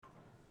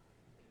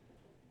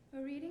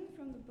A reading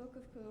from the book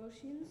of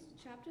Colossians,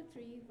 chapter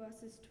 3,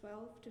 verses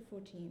 12 to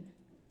 14.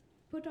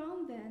 Put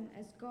on then,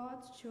 as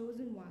God's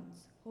chosen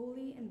ones,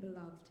 holy and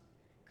beloved,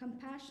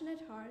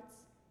 compassionate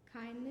hearts,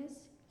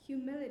 kindness,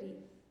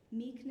 humility,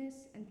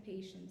 meekness, and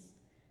patience,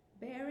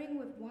 bearing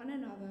with one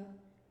another,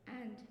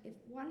 and if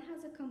one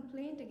has a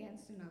complaint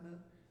against another,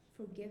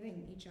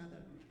 forgiving each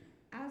other.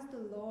 As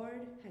the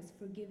Lord has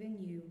forgiven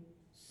you,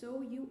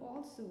 so you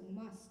also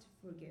must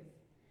forgive.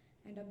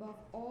 And above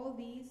all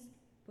these,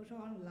 put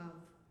on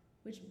love,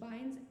 which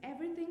binds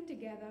everything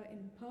together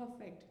in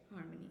perfect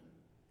harmony.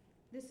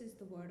 This is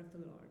the word of the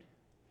Lord.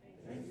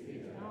 Thanks be to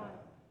God.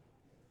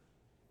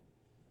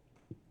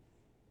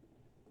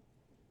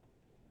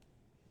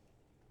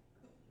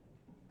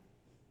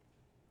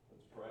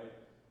 Let's pray.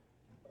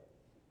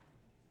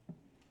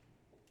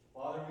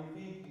 Father, we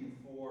thank you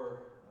for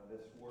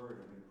this word,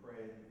 and we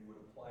pray that you would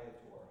apply it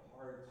to our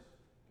hearts,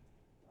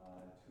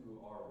 to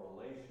our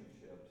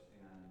relationships,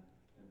 and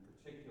in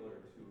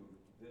particular to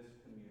this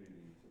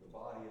community, to the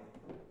body of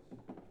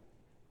Christ.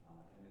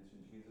 And it's in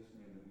Jesus'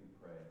 name that we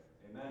pray.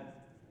 Amen.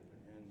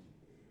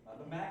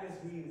 The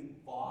magazine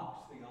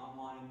Vox, the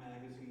online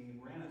magazine,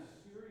 ran a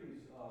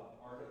series of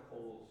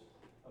articles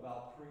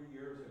about 3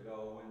 years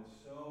ago when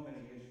so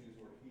many issues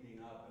were heating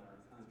up in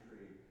our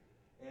country.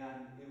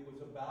 And it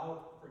was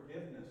about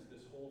forgiveness,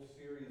 this whole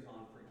series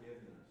on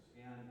forgiveness.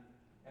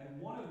 And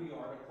one of the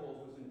articles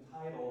was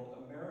entitled,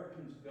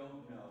 "Americans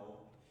Don't Know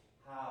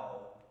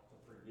How to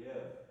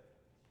Forgive."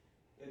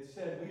 It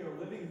said, "We are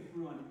living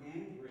through an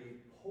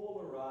angry,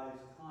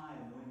 polarized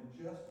time when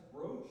just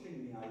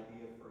broaching the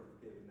idea of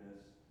forgiveness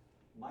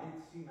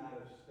might seem out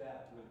of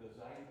step with the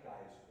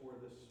zeitgeist or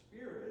the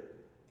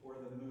spirit or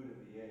the mood of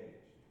the age."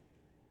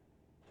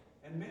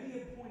 And many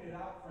have pointed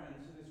out,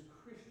 friends, that as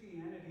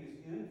Christianity's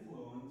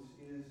influence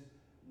is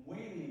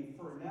waning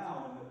for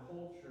now in the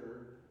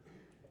culture,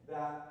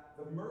 that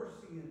the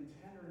mercy and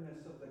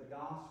tenderness of the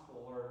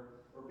gospel are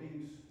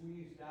being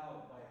squeezed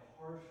out by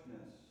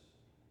harshness,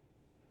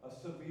 a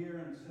severe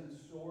and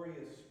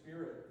censorious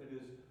spirit that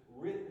is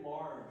writ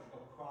large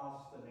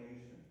across the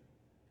nation.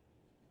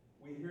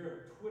 We hear of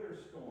Twitter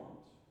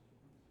storms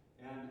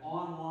and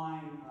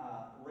online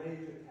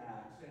rage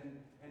attacks,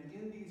 and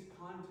in these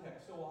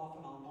contexts, so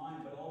often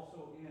online, but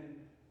also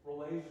in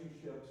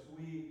relationships,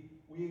 we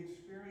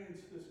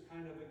experience this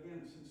kind of,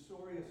 again,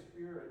 censorious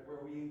spirit where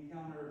we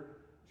encounter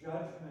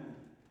judgment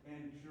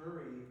and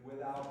jury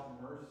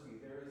without mercy.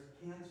 There is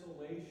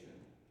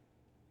cancellation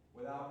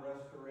without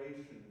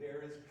restoration.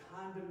 There is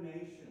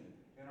condemnation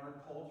in our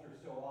culture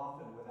so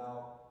often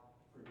without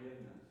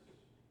forgiveness.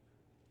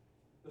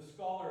 The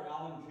scholar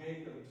Alan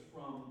Jacobs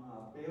from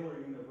Baylor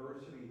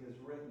University has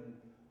written,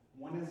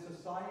 "When a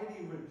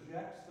society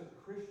rejects the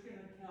Christian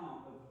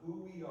account of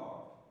who we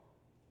are,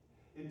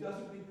 it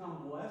doesn't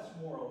become less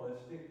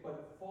moralistic,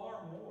 but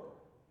far more,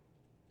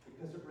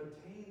 because it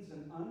retains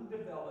an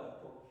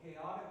undeveloped or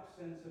chaotic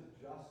sense of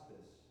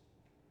justice,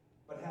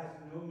 but has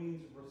no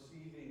means of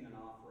receiving and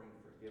offering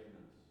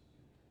forgiveness."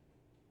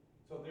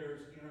 So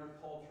there's in our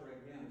culture,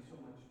 again, so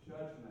much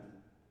judgment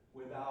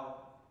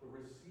without the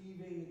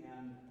receiving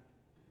and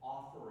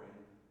offering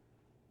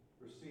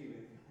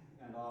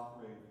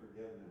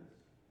forgiveness.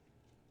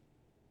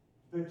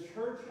 The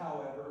church,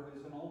 however,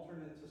 is an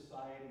alternate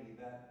society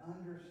that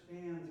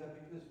understands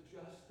that because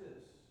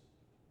justice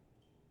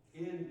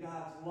in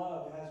God's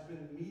love has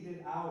been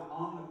meted out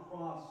on the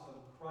cross of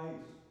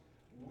Christ,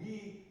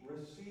 we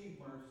receive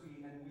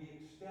mercy and we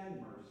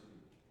extend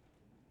mercy.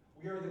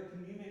 We are the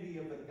community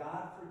of the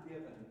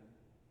God-forgiven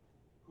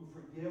who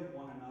forgive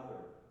one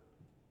another.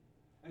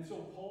 And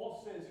so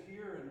Paul says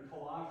here in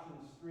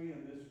Colossians 3,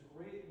 in this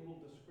great little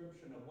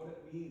description of what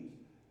it means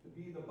to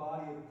be the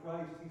body of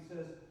Christ, he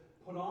says,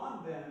 "Put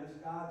on then as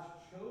God's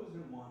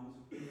chosen ones,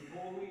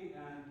 holy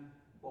and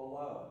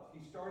beloved." He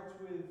starts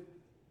with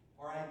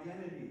our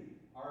identity,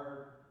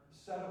 our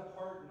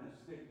set-apartness,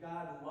 that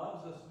God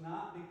loves us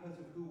not because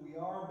of who we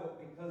are,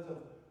 but because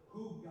of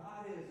who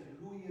God is and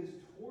who He is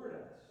toward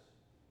us.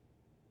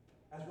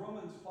 As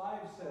Romans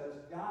 5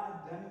 says,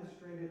 God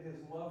demonstrated His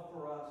love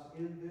for us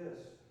in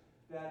this,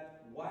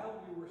 that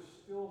while we were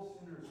still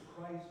sinners,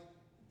 Christ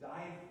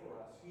died for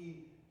us.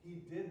 He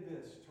did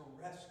this to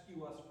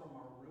rescue us from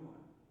our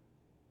ruin,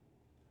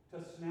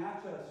 to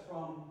snatch us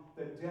from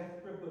the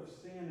death grip of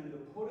sin, and to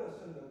put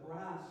us in the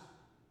grasp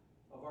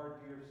of our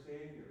dear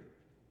Savior.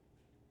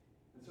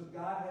 And so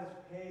God has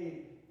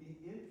paid the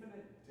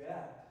infinite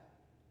debt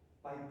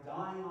by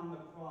dying on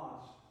the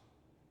cross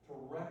to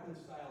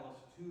reconcile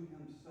us to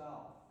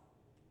Himself.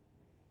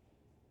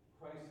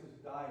 Christ has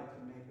died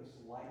to make us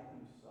like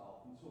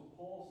Himself. And so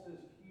Paul says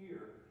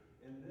here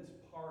in this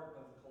part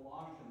of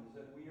Colossians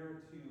that we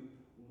are to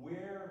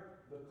wear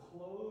the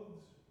clothes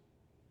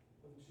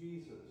of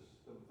Jesus,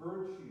 the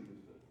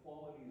virtues, the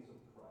qualities of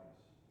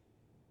Christ.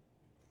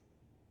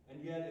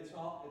 And yet it's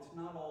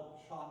not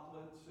all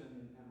chocolates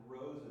and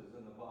roses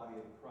in the body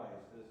of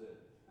Christ, is it?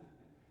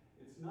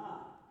 It's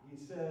not. He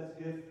says,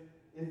 if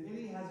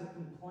any has a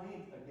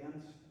complaint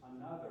against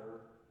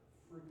another,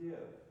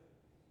 forgive.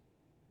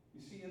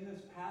 You see, in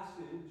this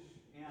passage,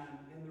 and and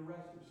in the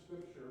rest of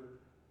Scripture,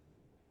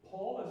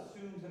 Paul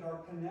assumes that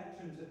our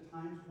connections at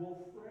times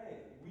will fray.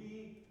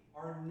 We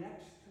are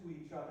next to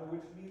each other,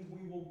 which means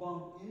we will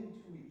bump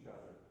into each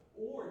other.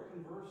 Or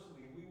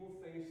conversely, we will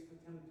face the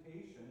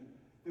temptation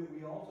that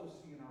we also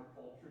see in our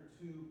culture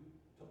to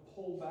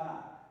pull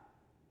back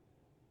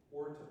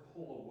or to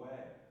pull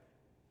away.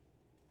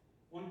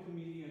 One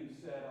comedian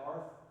said,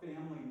 our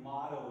family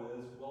motto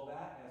is, well,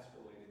 that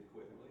escalated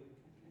quickly.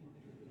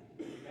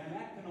 And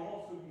that can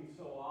also be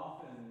so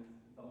often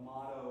the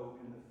motto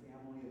in the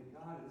family of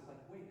God. It's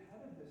like, wait, how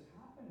did this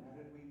happen? How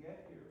did we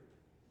get here?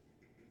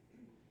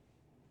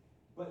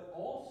 But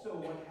also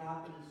what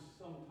happens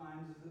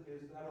sometimes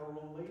is that our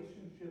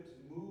relationships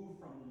move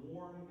from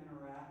warm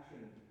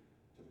interaction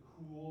to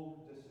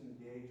cool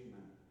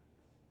disengagement.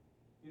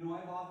 You know,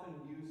 I've often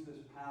used this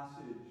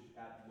passage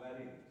at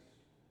weddings.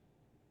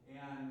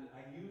 And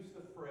I use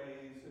the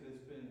phrase that has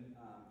been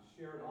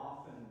shared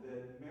often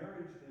that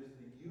marriage is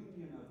the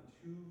union of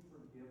two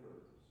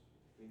forgivers.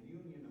 The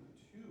union of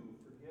two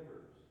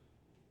forgivers.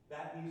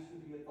 That needs to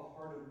be at the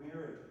heart of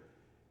marriage.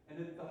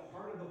 And at the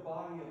heart of the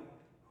body of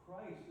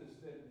Christ is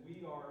that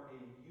we are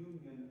a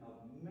union of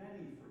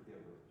many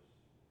forgivers.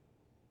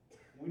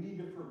 We need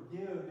to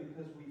forgive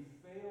because we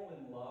fail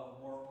in love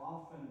more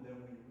often than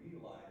we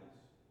realize.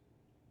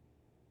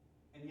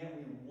 And yet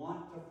we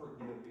want to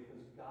forgive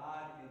because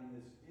God, in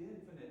His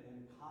infinite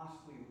and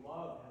costly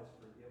love, has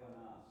forgiven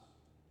us.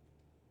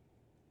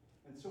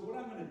 And so what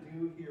I'm going to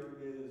do here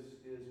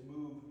is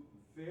move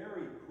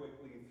very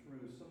quickly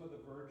through some of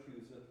the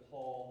virtues that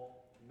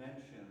Paul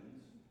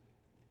mentions,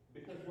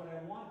 because what I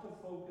want to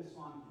focus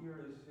on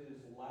here is his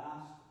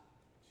last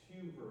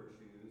two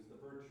virtues, the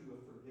virtue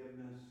of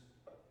forgiveness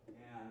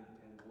and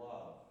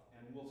love.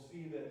 And we'll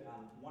see that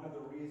one of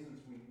the reasons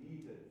we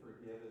need to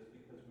forgive is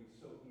because we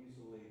so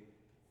easily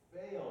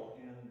fail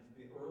in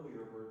the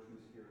earlier virtues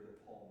here that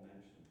Paul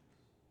mentions.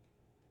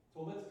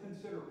 So let's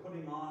consider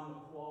putting on the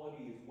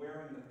qualities,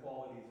 wearing the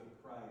qualities of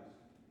Christ.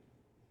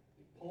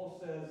 Paul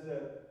says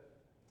that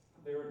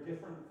there are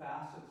different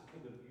facets to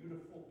the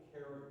beautiful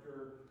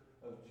character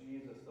of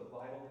Jesus, the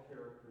vital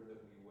character that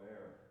we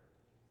wear.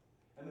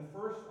 And the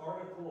first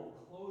article of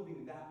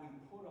clothing that we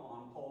put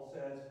on, Paul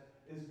says,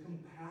 is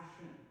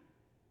compassion.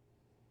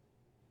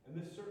 And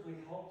this certainly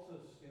helps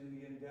us in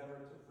the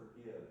endeavor to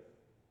forgive.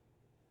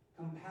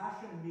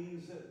 Compassion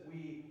means that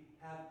we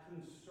have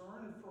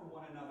concern for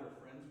one another,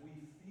 friends.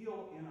 We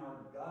feel in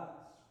our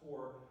guts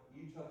for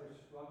each other's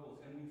struggles,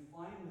 and we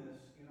find this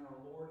in our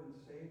Lord and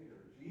Savior.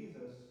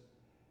 Jesus,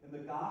 in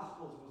the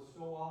Gospels, was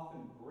so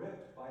often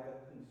gripped by the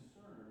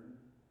concern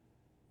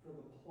for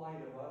the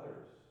plight of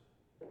others.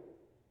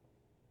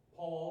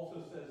 Paul also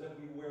says that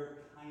we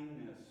wear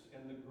kindness,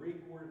 and the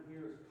Greek word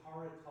here is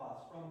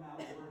karitos. From that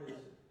word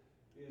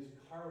is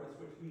charis,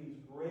 which means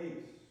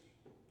grace,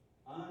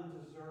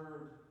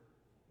 undeserved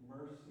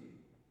mercy.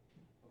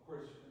 Of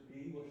course, the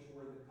English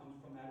word that comes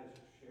from that is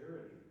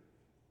charity.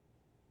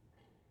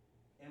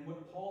 And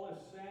what Paul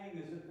is saying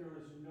is that there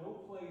is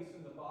no place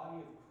in the body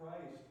of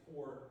Christ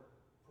for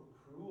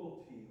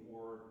cruelty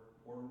or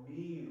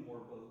mean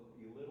or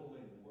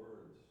belittling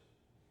words.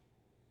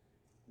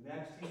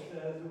 Next, he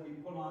says that we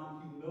put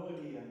on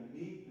humility and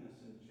meekness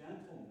and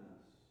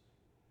gentleness.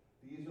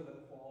 These are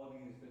the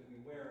qualities that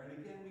we wear. And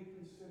again, we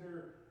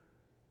consider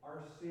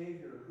our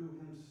Savior, who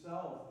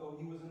himself, though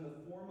he was in the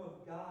form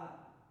of God,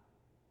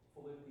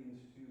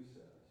 Philippians 2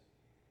 says,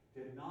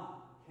 did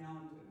not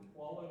count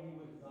equality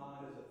with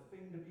God as a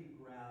thing to be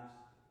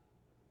grasped,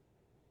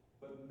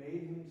 but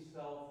made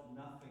himself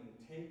nothing,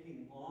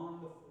 taking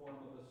on the form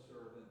of a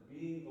servant,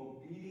 being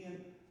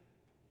obedient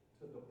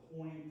to the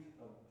point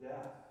of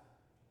death.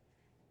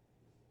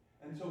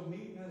 And so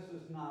meekness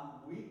is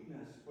not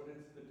weakness, but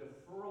it's the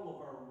deferral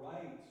of our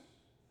rights.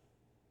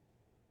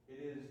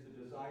 It is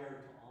the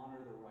desire to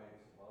honor the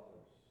rights of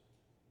others.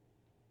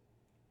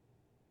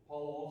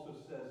 Paul also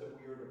says that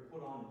we are to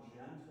put on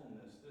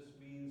gentleness. This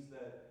means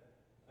that,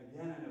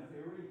 again, in a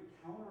very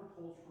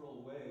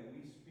countercultural way,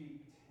 we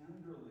speak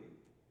tenderly,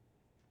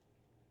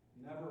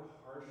 never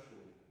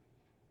harshly.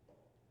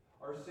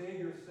 Our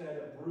Savior said,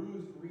 "A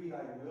bruised reed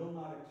I will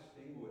not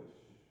extinguish."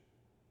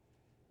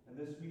 And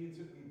this means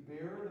that we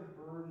bear the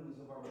burdens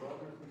of our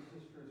brothers and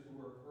sisters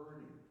who are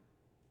hurting.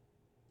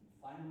 And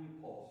finally,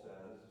 Paul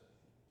says,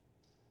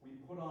 we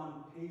put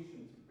on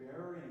patience,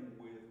 bearing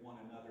with one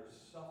another,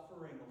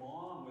 suffering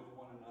along with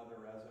one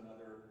another, as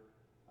another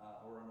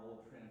or an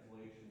old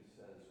translation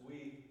says.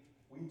 We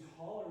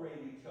tolerate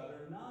each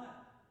other,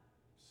 not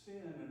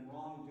sin and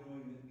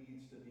wrongdoing that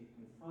needs to be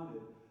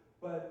confronted,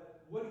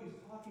 but what he's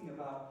talking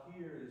about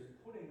here is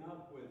putting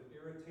up with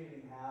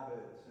irritating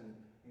habits and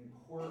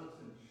quirks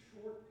and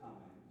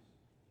shortcomings,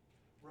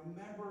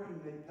 remembering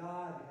that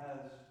God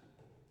has,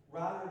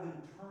 rather than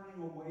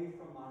turning away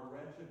from our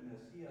wretchedness,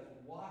 he has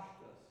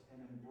washed us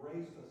and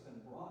embraced us and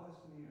brought us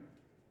near.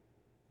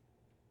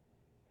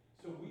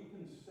 So we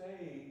can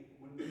say,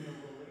 when we are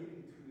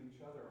relating to each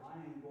other,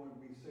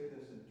 we say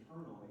this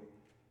internally,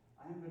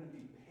 I am going to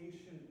be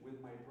patient with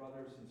my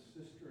brothers and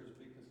sisters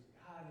because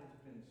God has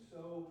been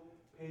so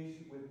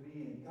patient with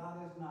me, and God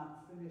is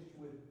not finished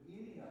with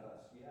any of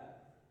us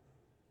yet.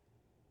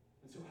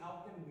 And so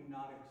how can we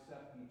not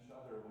accept each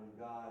other when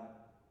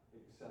God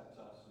accepts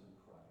us in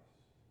Christ?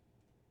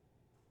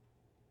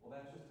 Well,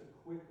 that's just a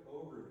quick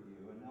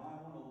overview, and now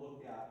I want to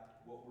look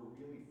at what we're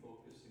really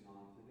focusing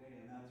on today,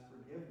 and that's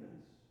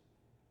forgiveness.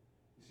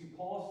 You see,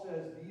 Paul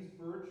says these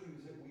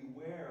virtues that we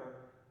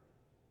wear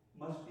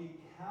must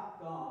be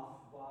capped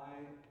off by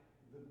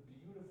the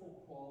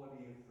beautiful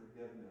quality of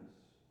forgiveness.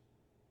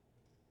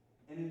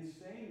 And in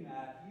saying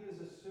that, he is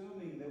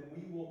assuming that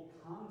we will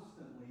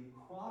constantly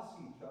cross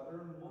each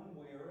other in one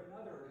way or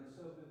another, and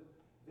so that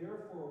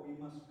therefore we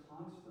must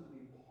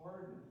constantly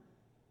pardon.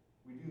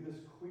 We do this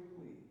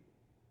quickly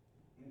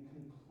and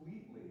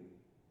completely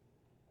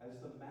as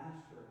the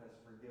Master has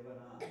forgiven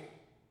us.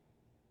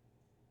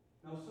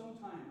 Now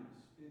sometimes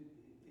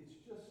it's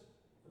just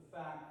the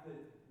fact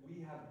that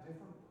we have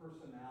different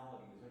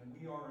personalities and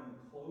we are in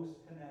close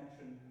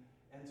connection,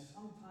 and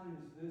sometimes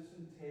this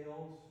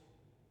entails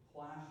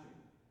clashing.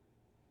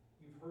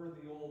 You've heard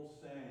the old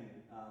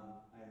saying,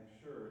 I'm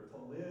sure, to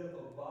live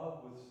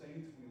above with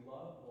saints we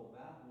love, well,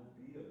 that will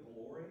be a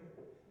glory.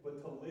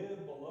 But to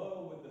live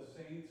below with the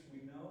saints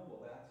we know,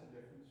 well, that's a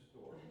different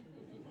story.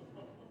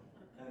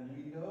 And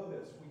we know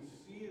this. We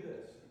see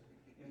this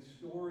in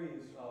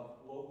stories of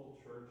local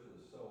churches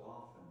so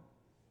often.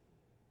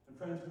 And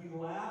friends, we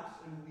lapse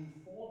and we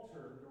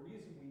falter. The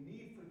reason we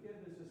need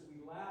forgiveness is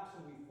we lapse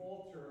and we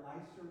falter, I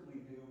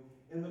certainly do,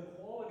 in the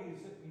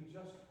qualities that we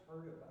just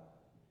heard about.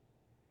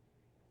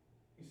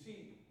 You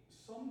see,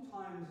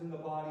 sometimes in the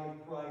body of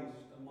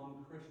Christ,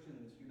 among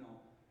Christians,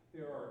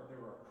 there are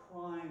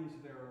crimes,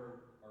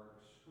 there are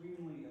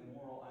extremely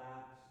immoral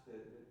acts that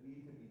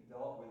need to be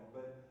dealt with,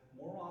 but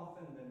more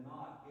often than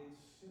not,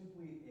 it's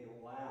simply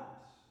a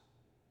lapse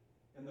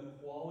in the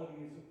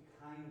qualities of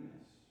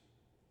kindness,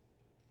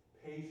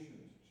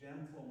 patience,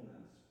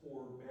 gentleness,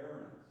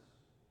 forbearance.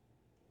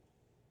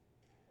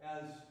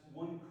 As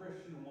one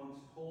Christian once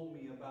told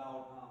me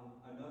about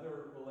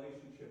another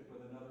relationship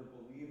with another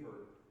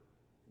believer,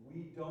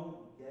 we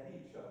don't get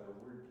each other.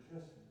 We're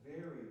just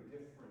very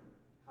different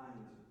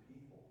kinds of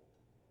people.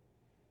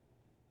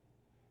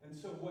 And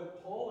so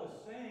what Paul is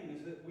saying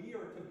is that we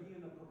are to be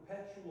in a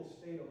perpetual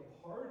state of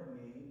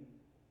pardoning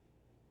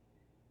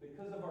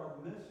because of our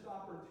missed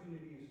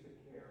opportunities to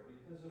care,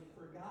 because of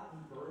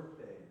forgotten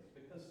birthdays,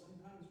 because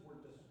sometimes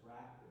we're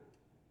distracted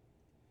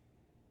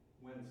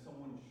when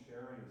someone's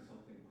sharing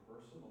something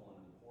personal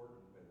and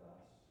important with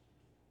us.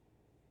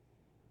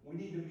 We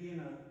need to be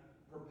in a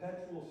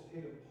perpetual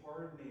state of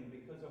pardoning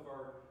because of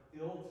our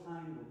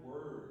ill-timed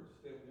words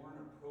that weren't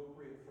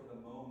appropriate for the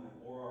moment,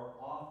 or our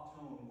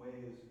off-tone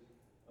ways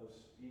of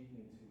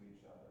speaking to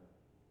each other.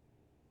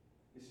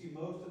 You see,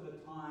 most of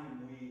the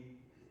time we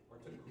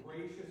are to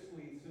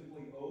graciously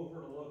simply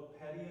overlook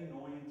petty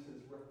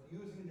annoyances,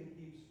 refusing to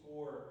keep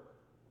score,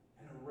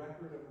 and a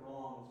record of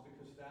wrongs,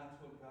 because that's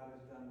what God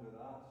has done with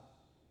us.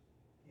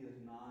 He has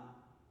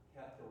not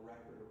kept a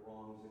record of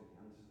wrongs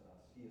against us.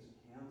 He has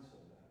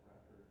canceled that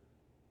record.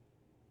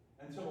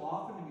 And so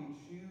often we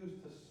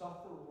choose to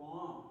suffer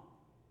wrong,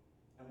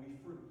 and we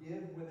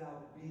forgive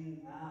without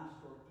being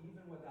asked or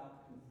even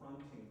without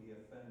confronting the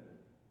offender.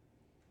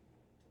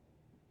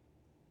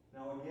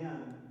 Now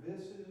again,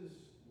 this is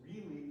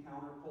really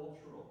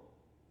countercultural.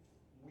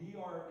 We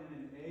are in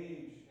an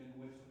age in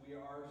which we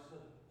are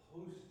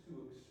supposed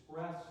to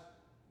express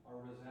our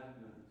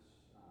resentments.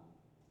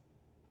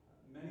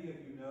 Many of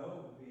you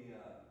know the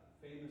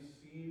famous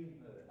scene,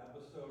 the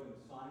episode in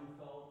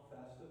Seinfeld,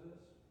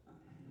 Festivus,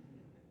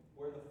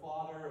 where the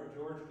father of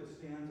George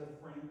Costanza,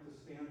 Frank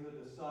Costanza,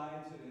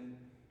 decides that in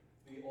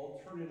the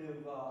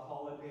alternative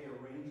holiday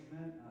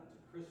arrangement to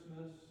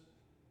Christmas,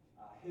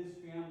 his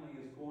family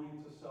is going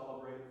to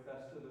celebrate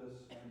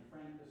Festivus, and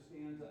Frank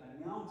Costanza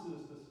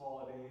announces this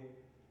holiday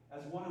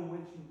as one in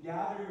which you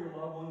gather your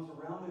loved ones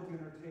around the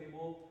dinner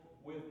table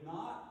with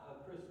not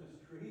a Christmas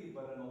tree,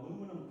 but an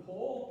aluminum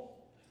pole,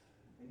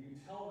 and you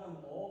tell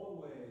them all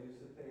the ways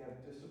that they have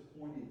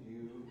disappointed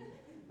you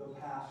the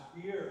past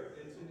year.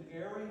 It's an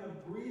airing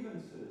of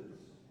grievances.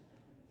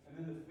 And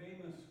then the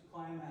famous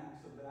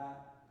climax of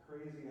that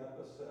crazy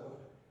episode,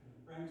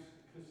 Frank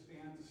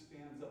Costanza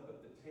stands up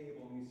at the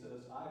table and he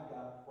says, "I've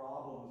got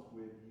problems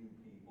with you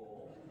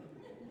people."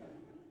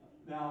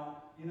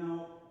 Now,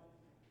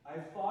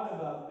 I've thought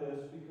about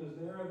this because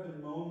there have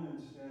been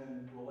moments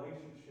in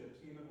relationships,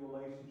 even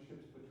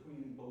relationships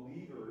between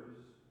believers,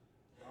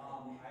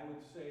 I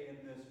would say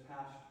in this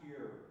past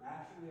year,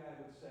 actually I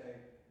would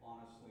say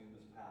honestly in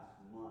this past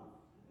month,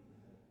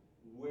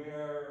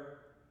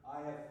 where I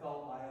have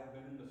felt I have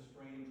been in the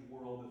strange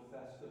world of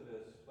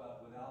Festivus,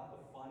 but without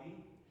the funny,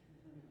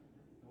 and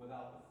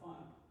without the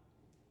fun.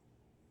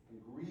 And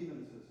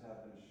grievances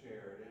have been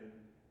shared,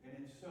 and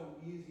it's so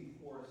easy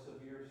for a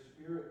severe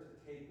spirit to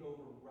take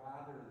over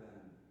rather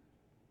than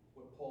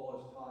what Paul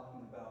is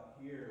talking about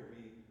here.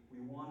 We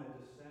want to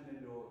descend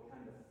into a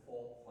kind of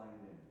fault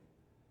finding.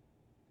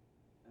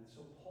 And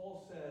so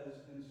Paul says,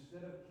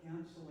 instead of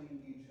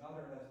canceling each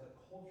other as the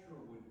culture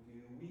would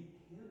do, we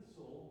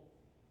cancel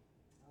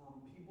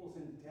people's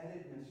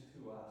indebtedness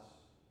to us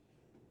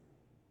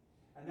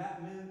And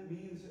that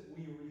means that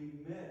we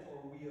remit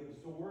or we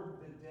absorb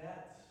the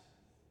debts,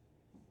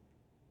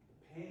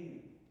 the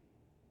pain.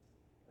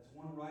 As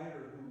one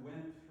writer who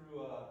went through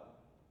a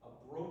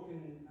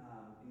broken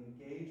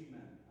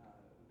engagement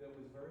that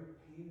was very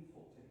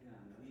painful to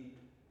him, and he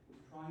was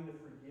trying to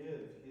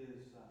forgive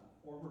his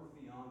former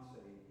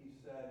fiancée, he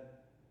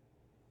said,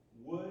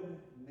 "Wood,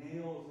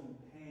 nails, and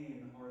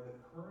pain are the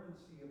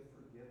currency of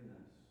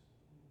forgiveness,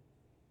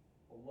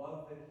 a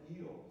love that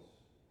heals.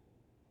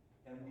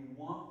 And we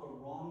want the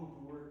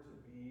wrongdoer to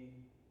be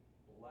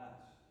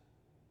blessed."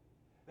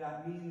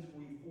 That means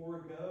we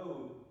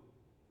forego,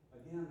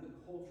 again, the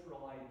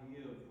cultural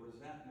idea of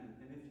resentment.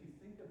 And if you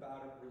think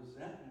about it,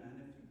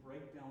 resentment, if you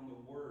break down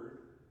the word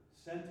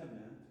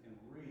sentiment and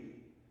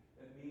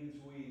it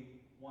means we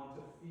want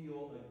to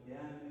feel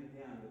again and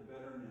again the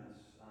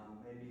bitterness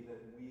maybe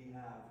that we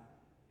have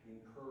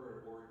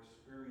incurred or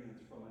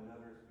experienced from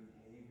another's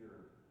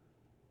behavior.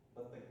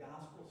 But the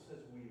gospel says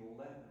we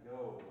let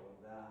go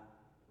of that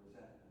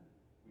resentment.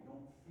 We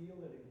don't feel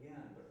it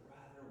again, but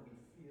rather we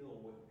feel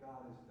what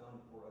God has done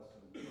for us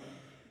in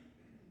Christ.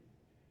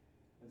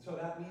 And so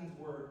that means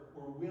we're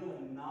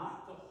willing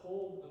not to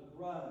hold a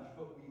grudge,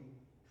 but we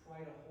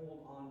try to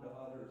hold on to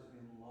others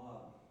in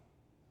love.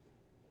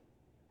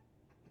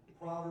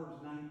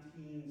 Proverbs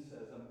 19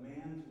 says, "A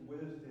man's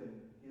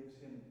wisdom gives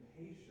him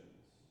patience,"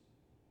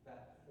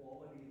 that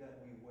quality that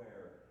we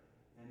wear,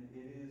 "and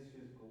it is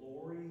his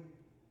glory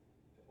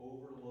to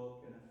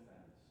overlook an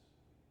offense."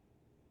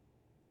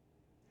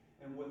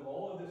 And with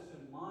all of this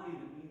in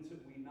mind, it means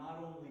that we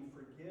not only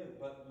forgive,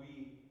 but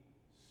we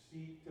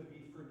seek to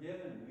be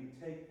forgiven. We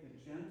take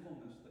the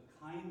gentleness, the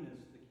kindness,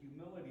 the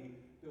humility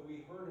that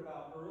we heard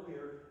about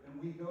earlier,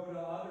 and we go to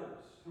others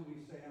and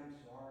we say, "I'm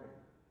sorry."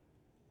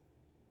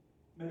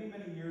 Many,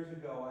 many years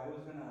ago, I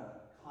was in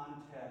a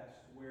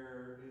context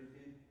where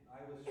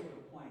I was sort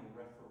of playing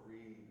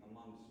referee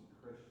among some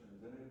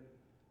Christians, and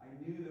I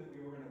knew that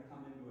we were going to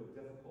come into a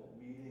difficult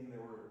meeting.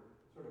 There were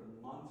sort of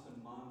months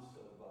and months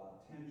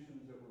of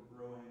tensions that were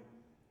brewing,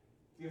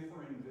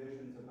 differing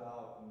visions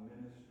about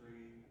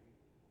ministry,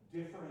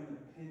 differing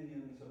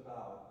opinions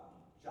about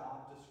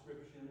job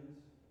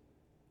descriptions,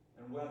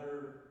 and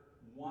whether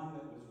one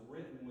that was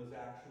written was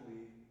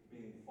actually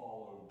being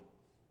followed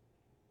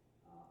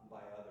by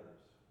others.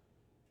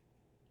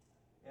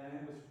 And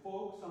it was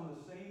folks on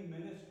the same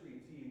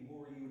ministry team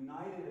who were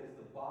united as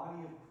the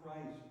body of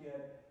Christ,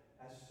 yet,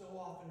 as so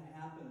often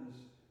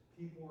happens,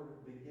 people were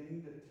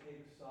beginning to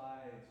take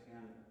sides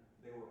and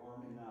they were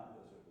arming up,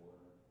 as it were.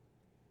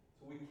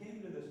 So we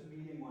came to this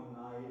meeting one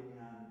night,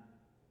 and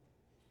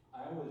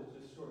I was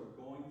just sort of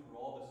going through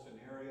all the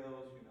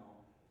scenarios,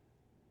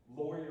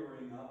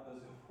 lawyering up,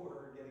 as it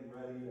were, getting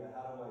ready to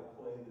how do I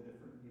play the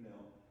different,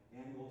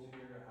 angles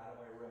here, how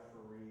do I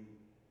referee.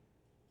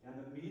 And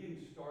the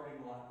meeting started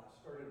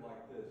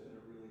like this, and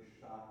it really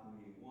shocked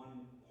me.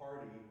 One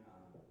party,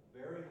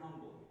 very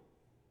humbly,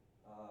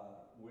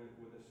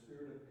 with a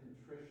spirit of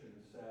contrition,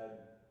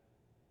 said,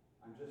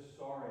 "I'm just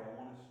sorry. I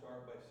want to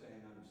start by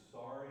saying I'm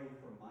sorry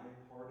for my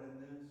part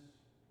in this,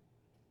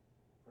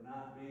 for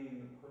not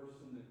being the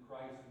person that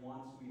Christ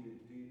wants me to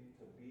be,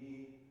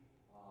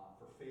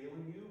 for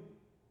failing you.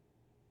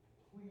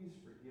 Please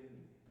forgive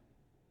me."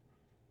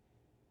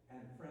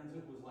 And friends,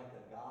 it was like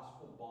a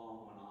gospel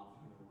bomb went off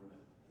in the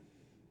room.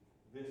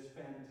 This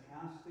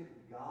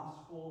fantastic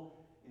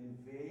gospel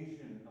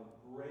invasion of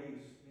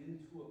grace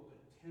into a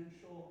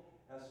potential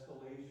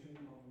escalation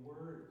of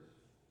words.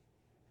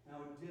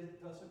 Now,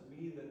 it doesn't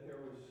mean that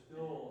there was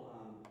still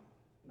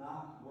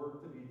not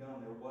work to be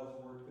done. There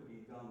was work to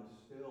be done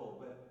still.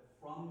 But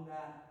from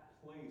that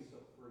place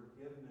of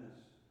forgiveness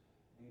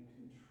and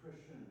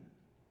contrition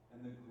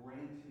and the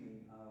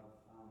granting of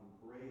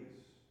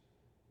grace,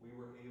 we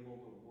were able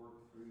to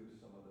work through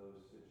some of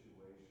those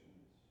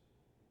situations.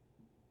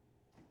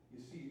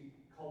 You see,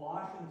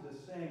 Colossians is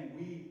saying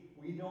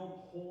we don't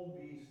hold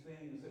these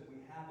things that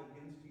we have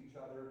against each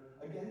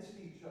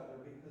other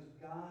because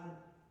God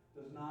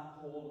does not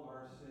hold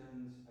our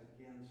sins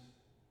against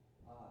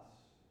us.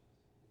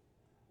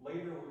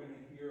 Later we're going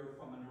to hear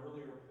from an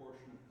earlier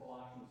portion of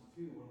Colossians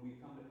 2 when we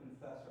come to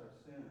confess our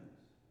sins.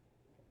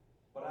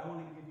 But I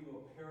want to give you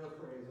a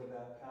paraphrase of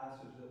that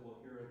passage that we'll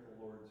hear at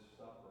the Lord's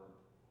Supper.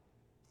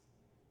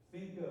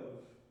 Think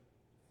of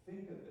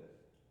it.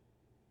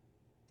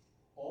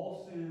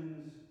 All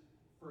sins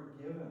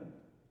forgiven.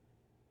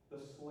 The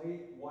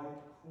slate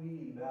wiped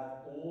clean,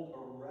 that old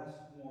arrest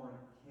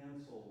warrant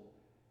canceled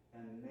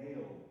and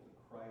nailed to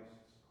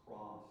Christ's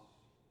cross.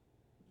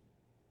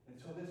 And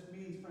so this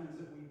means, friends,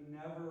 that we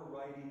never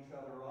write each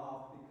other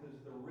off because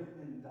the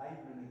written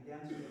indictment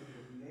against us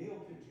was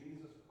nailed to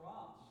Jesus'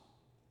 cross.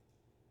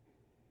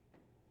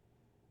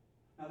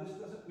 Now, this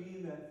doesn't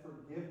mean that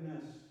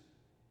forgiveness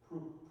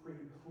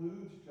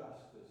precludes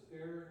justice.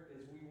 There,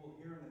 as we will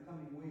hear in the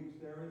coming weeks,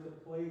 there is a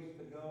place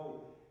to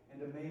go and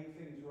to make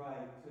things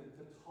right,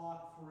 to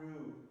talk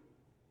through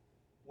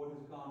what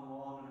has gone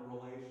wrong in a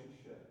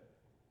relationship.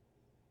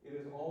 It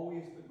is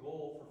always the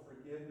goal for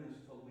forgiveness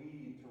to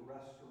lead to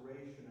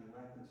restoration and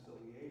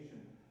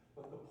reconciliation.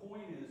 But the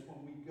point is,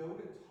 when we go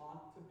to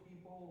talk to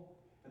people,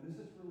 and this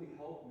has really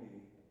helped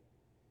me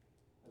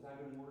as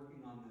I've been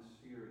working on this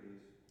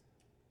series,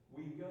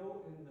 we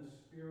go in the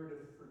spirit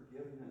of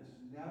forgiveness,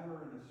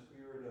 never in a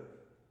spirit of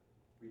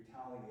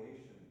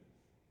retaliation.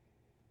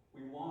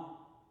 We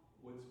want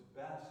what's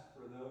best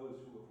for those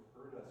who have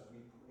hurt us.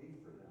 We pray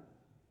for them.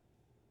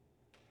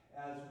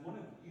 As one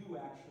of you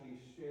actually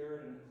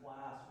shared in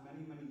class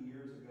many, many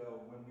years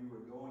ago when we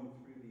were going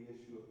through the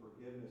issue of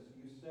forgiveness,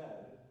 you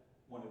said,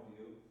 one of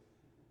you,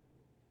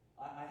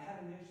 I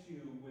had an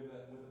issue with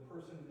a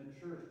person in the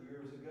church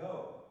years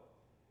ago.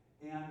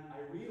 And I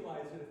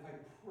realized that if I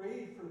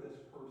prayed for this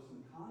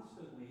person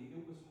constantly,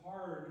 it was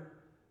hard,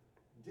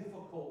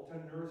 difficult to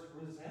nurse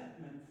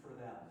resentment for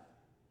them.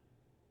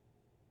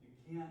 You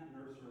can't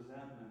nurse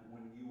resentment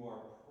when you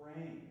are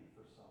praying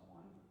for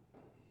someone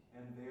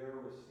and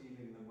they're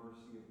receiving the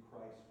mercy of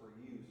Christ for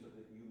you so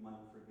that you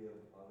might forgive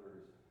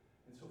others.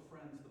 And so,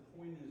 friends, the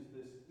point is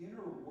this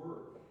inner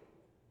work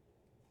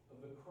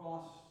of the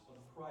cross of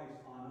Christ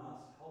on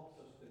us helps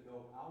us to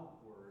go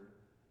outward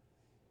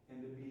and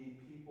to be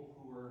people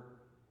who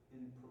are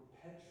in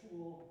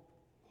perpetual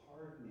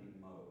pardoning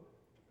mode,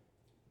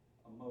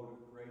 a mode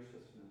of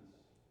graciousness.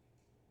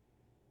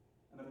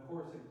 And of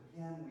course,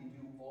 again, we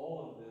do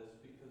all of this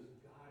because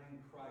God in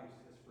Christ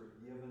has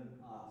forgiven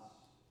us.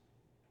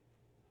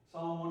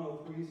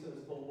 Psalm 103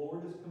 says, "The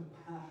Lord is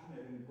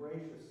compassionate and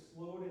gracious,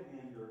 slow to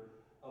anger,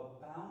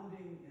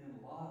 abounding in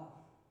love.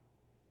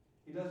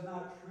 He does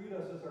not treat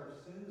us as our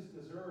sins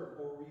deserve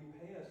or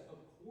repay us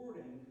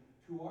according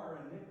to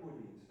our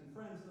iniquities." And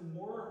friends, the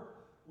more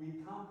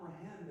we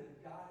comprehend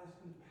that God is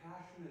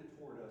compassionate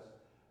toward us,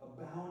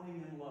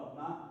 abounding in love,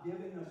 not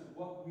giving us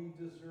what we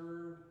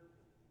deserve,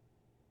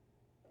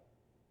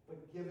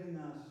 but giving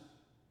us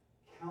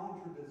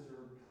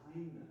counter-deserved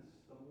kindness,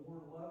 the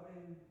more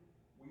loving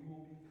we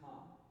will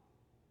become,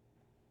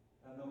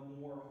 and the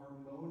more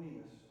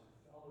harmonious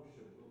our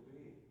fellowship will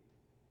be.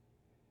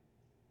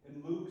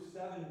 In Luke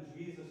 7,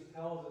 Jesus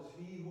tells us,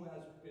 "He who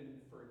has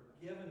been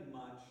forgiven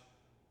much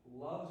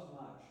loves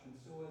much." And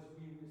so as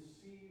we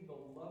receive the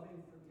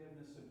loving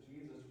forgiveness of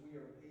Jesus, we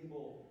are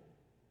able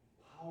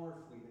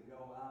powerfully to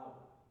go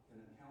out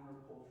in a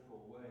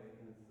countercultural way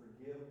and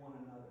forgive one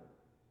another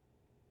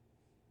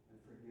and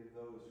forgive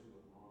those who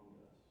have wronged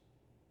us.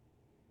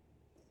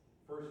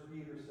 1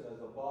 Peter says,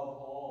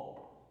 above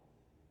all,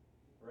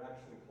 or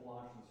actually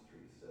Colossians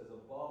 3 says,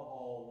 above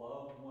all,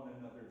 love one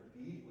another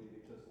deeply,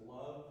 because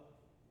love,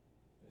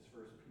 as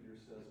 1 Peter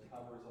says,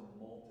 covers a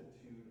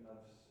multitude of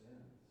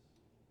sins.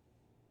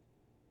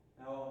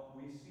 Now,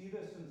 we see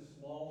this in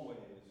small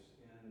ways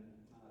in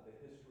the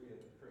history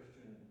of the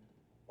Christian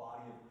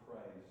body of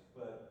Christ,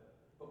 but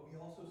we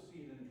also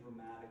see it in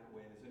dramatic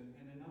ways. And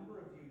a number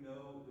of you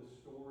know the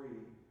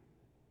story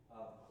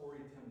of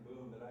Corrie ten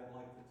Boom that I'd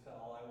like to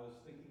tell. I was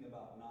thinking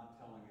about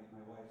not telling it.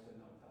 My wife said,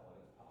 "No, tell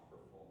it. It's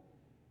powerful."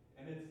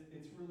 And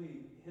it's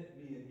really hit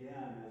me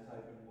again as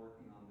I've been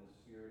working on this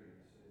series.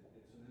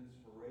 It's an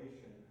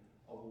inspiration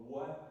of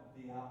what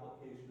the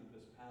application of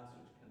this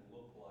passage can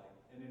look like,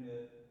 and in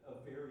a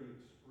very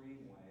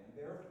extreme way. And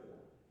therefore,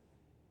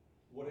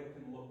 what it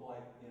can look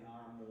like in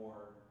our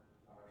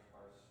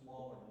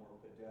smaller, more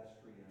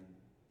pedestrian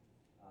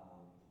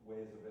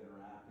ways of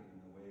interacting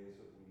and the ways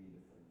that we need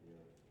to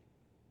forgive.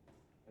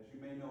 As you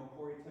may know,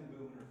 Corrie ten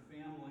Boom and her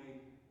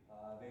family,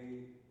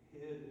 they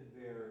hid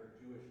their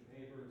Jewish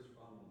neighbors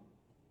from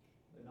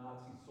the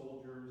Nazi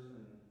soldiers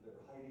in their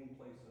hiding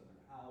place in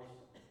their house.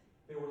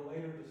 They were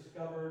later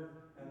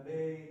discovered, and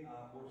they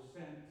were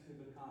sent to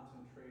the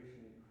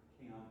concentration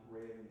camp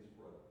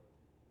Ravensbrück.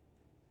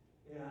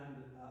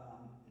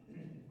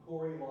 And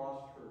Corrie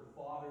lost her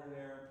father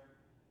there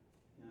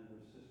and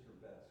her sister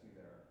Betsy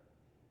there.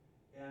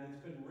 And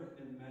it's been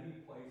written in many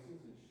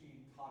places, and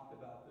she talked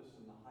about this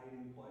in The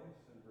Hiding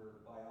Place in her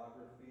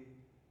biography,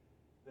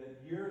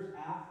 that years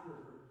after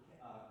her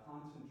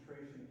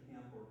concentration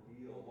camp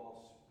ordeal, while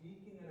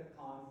speaking at a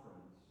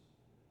conference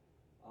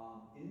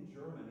in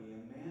Germany,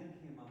 a man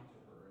came up to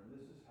her, and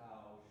this is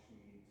how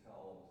she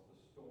tells the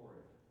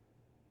story.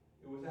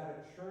 "It was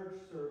at a church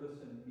service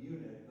in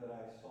Munich that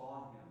I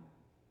saw him,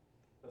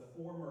 the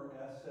former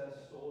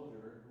SS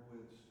soldier who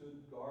had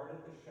stood guard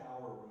at the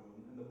shower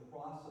room in the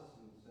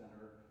processing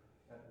center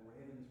at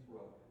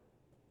Ravensbrück.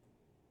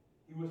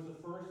 He was the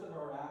first of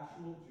our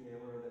actual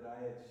jailer that I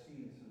had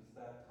seen since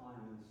that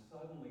time, and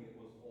suddenly it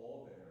was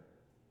all there.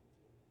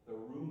 The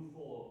room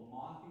full of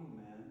mocking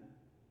men,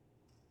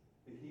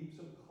 the heaps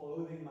of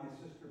clothing, my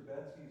sister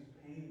Betsy's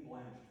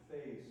pain-blanched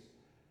face.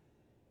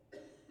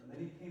 And then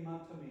he came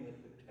up to me as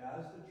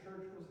the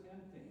church was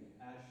emptying,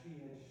 as she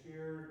had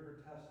shared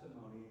her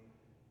testimony,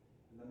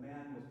 and the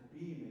man was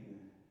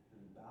beaming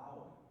and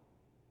bowing.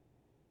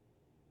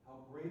 'How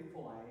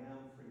grateful I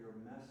am for your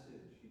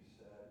message,' he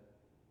said.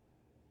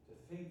 'To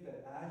think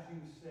that, as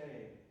you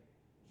say,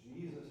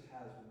 Jesus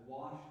has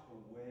washed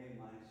away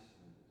my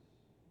sins.'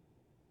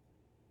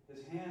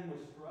 His hand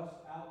was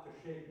thrust out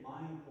to shake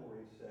mine,"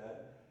 Corrie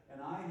said,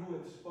 "and I, who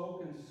had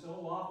spoken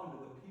so often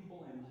to the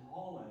people in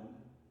Holland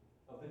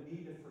of the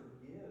need to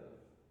forgive,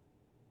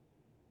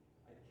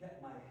 I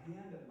kept my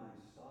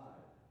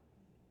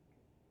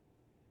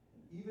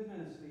even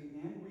as the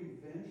angry,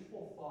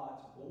 vengeful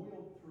thoughts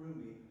boiled through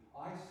me,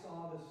 I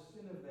saw the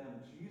sin of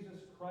them.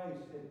 Jesus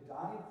Christ had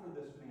died for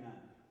this man.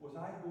 Was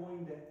I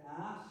going to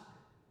ask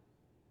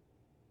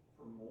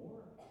for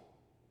more?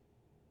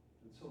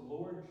 And so,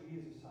 Lord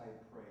Jesus, I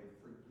pray,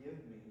 forgive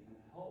me and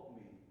help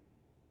me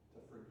to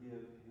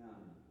forgive him.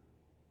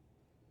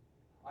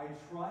 I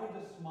tried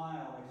to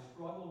smile. I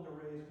struggled to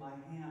raise my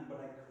hand, but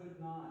I could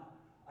not.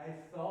 I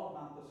felt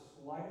not the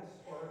slightest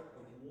spark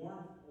of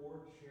warmth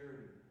or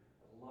charity.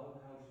 I love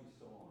how she's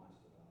so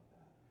honest about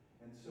that.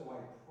 And so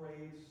I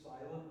prayed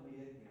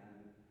silently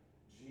again,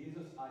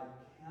 Jesus, I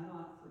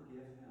cannot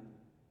forgive him.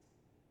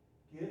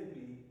 Give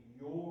me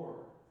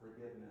your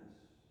forgiveness.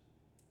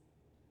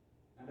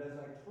 And as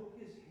I took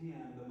his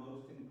hand, the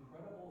most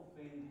incredible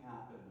thing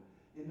happened.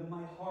 Into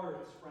my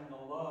heart sprang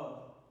a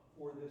love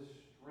for this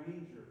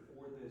stranger,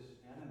 for this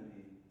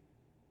enemy,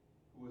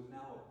 who is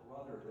now a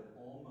brother that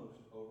almost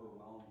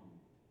overwhelmed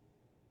me.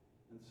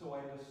 And so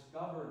I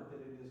discovered that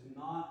it is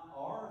not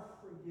our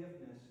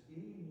forgiveness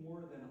any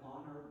more than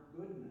on our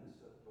goodness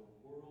that the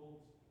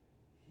world's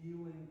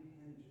healing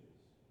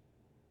hinges,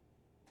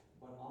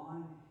 but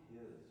on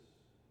his.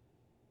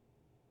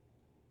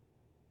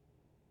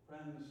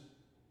 Friends,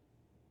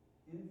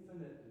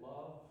 infinite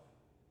love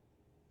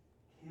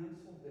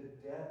canceled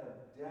the debt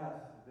of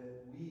death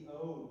that we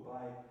owed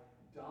by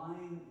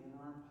dying in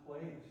our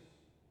place.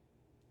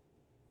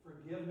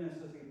 Forgiveness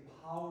is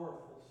a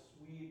powerful,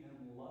 sweet,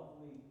 and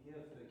lovely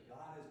gift that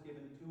God has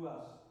given to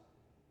us.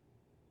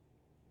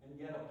 And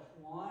yet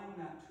applying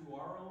that to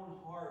our own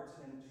hearts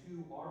and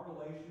to our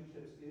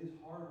relationships is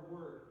hard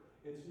work.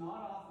 It's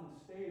not often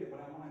stated, but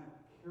I want to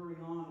carry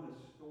on this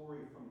story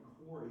from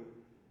Corey.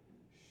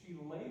 She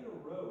later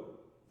wrote,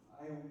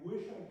 I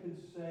wish I could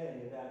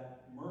say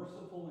that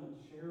merciful and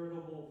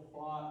charitable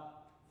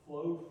thought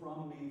flowed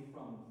from me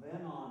from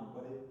then on,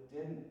 but it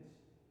didn't.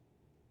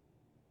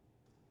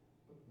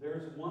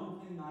 There's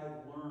one thing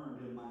I've learned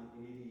in my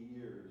 80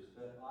 years,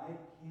 that I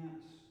can't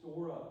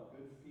store up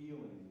good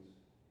feelings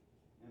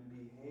and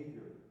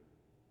behavior,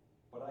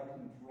 but I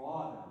can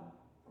draw them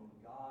from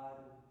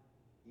God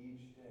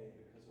each day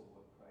because of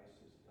what Christ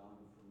has done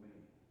for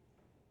me.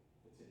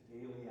 It's a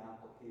daily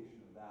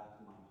application of that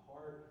to my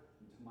heart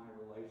and to my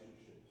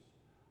relationships.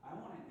 I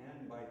want to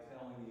end by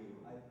telling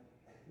you, I'm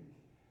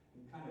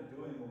kind of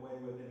doing away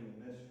with any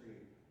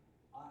mystery.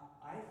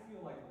 I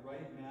feel like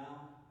right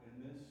now,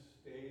 in this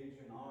stage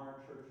in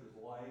our church's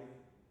life,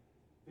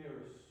 there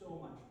is so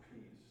much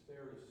peace.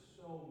 There is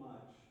so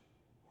much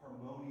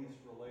harmonious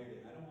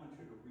relating. I don't want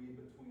you to read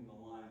between the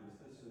lines.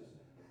 This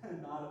is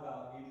not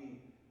about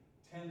any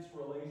tense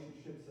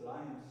relationships that I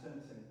am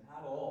sensing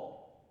at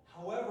all.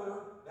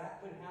 However, that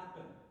could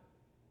happen.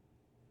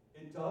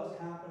 It does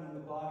happen in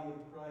the body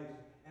of Christ.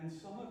 And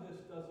some of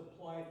this does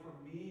apply for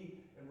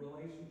me in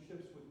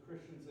relationships with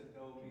Christians that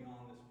go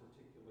beyond this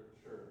particular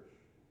church.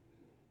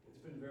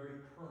 It's been very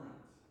current.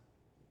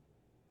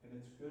 And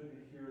it's good to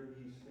hear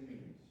these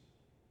things,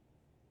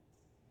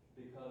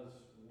 because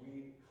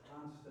we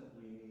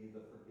constantly need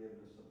the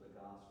forgiveness of the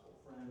gospel.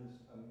 Friends,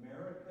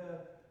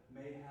 America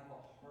may have a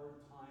hard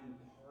time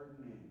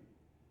pardoning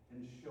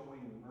and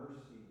showing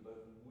mercy,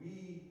 but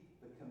we,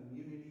 the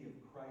community of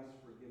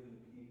Christ-forgiven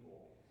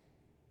people,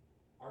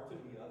 are to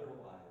be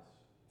otherwise,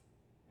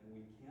 and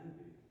we can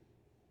be.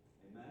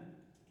 Amen?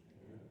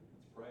 Amen.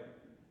 Let's pray.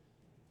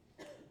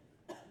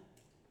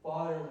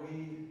 Father,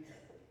 we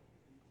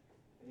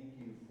thank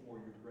you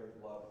for your great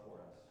love for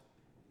us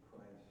in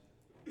Christ.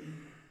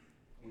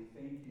 We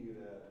thank you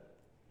that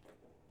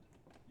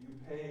you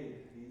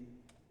paid the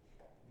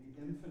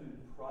infinite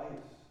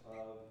price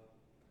of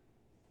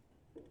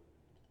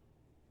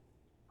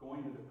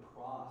going to the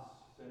cross,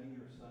 sending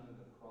your son to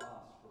the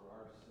cross for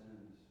our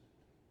sins.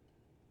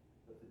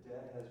 That the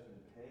debt has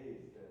been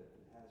paid, that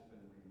it has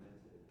been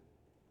remitted.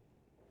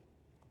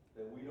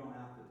 That we don't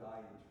have to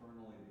die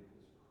eternally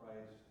because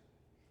Christ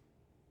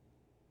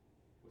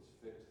was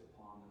fixed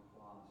upon the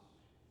cross.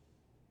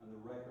 And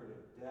the record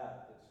of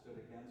death that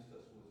stood against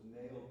us was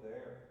nailed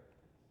there.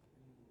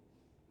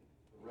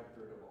 The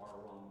record of our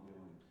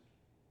wrongdoings.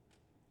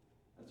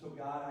 And so,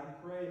 God, I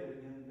pray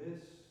that in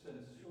this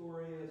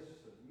censorious,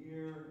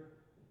 severe,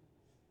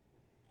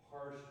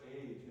 harsh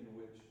age in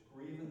which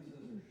grievances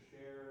are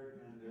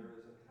shared and there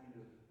is a kind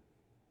of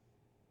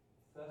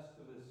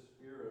festivus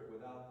spirit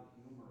without the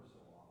humor so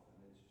often.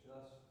 It's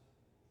just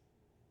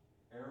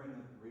airing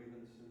of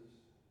grievances,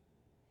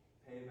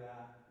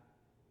 payback,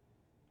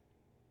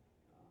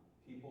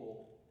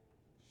 people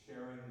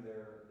sharing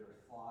their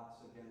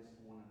thoughts against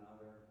one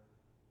another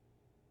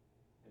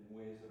in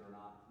ways that are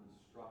not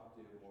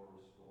constructive or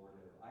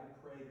restorative. I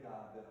pray,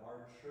 God, that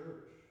our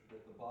church,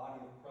 that the body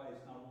of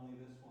Christ, not only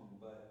this one,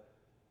 but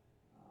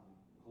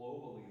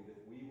globally, that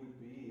we would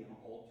be an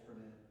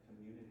alternate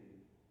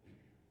community.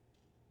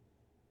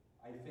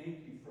 I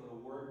thank you for the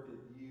work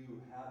that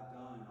you have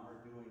done and are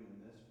doing in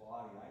this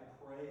body. I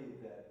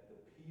pray that the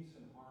peace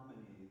and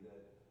harmony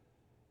that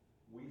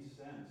we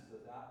sense,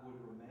 that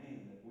would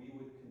remain, that we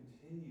would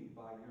continue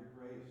by your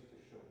grace to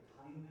show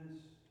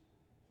kindness,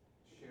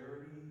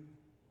 charity,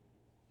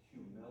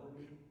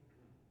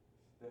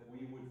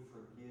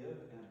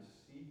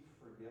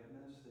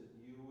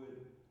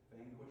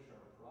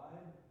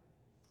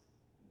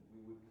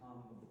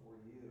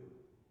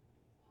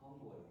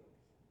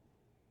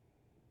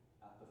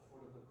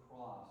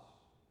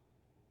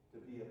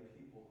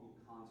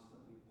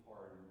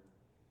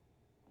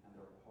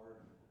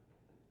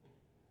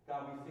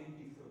 God, we thank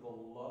you for the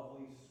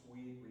lovely,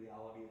 sweet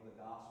reality of the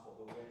gospel,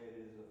 the way it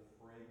is a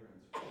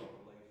fragrance for our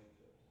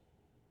relationships.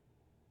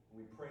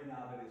 And we pray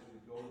now that as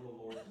we go to the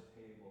Lord's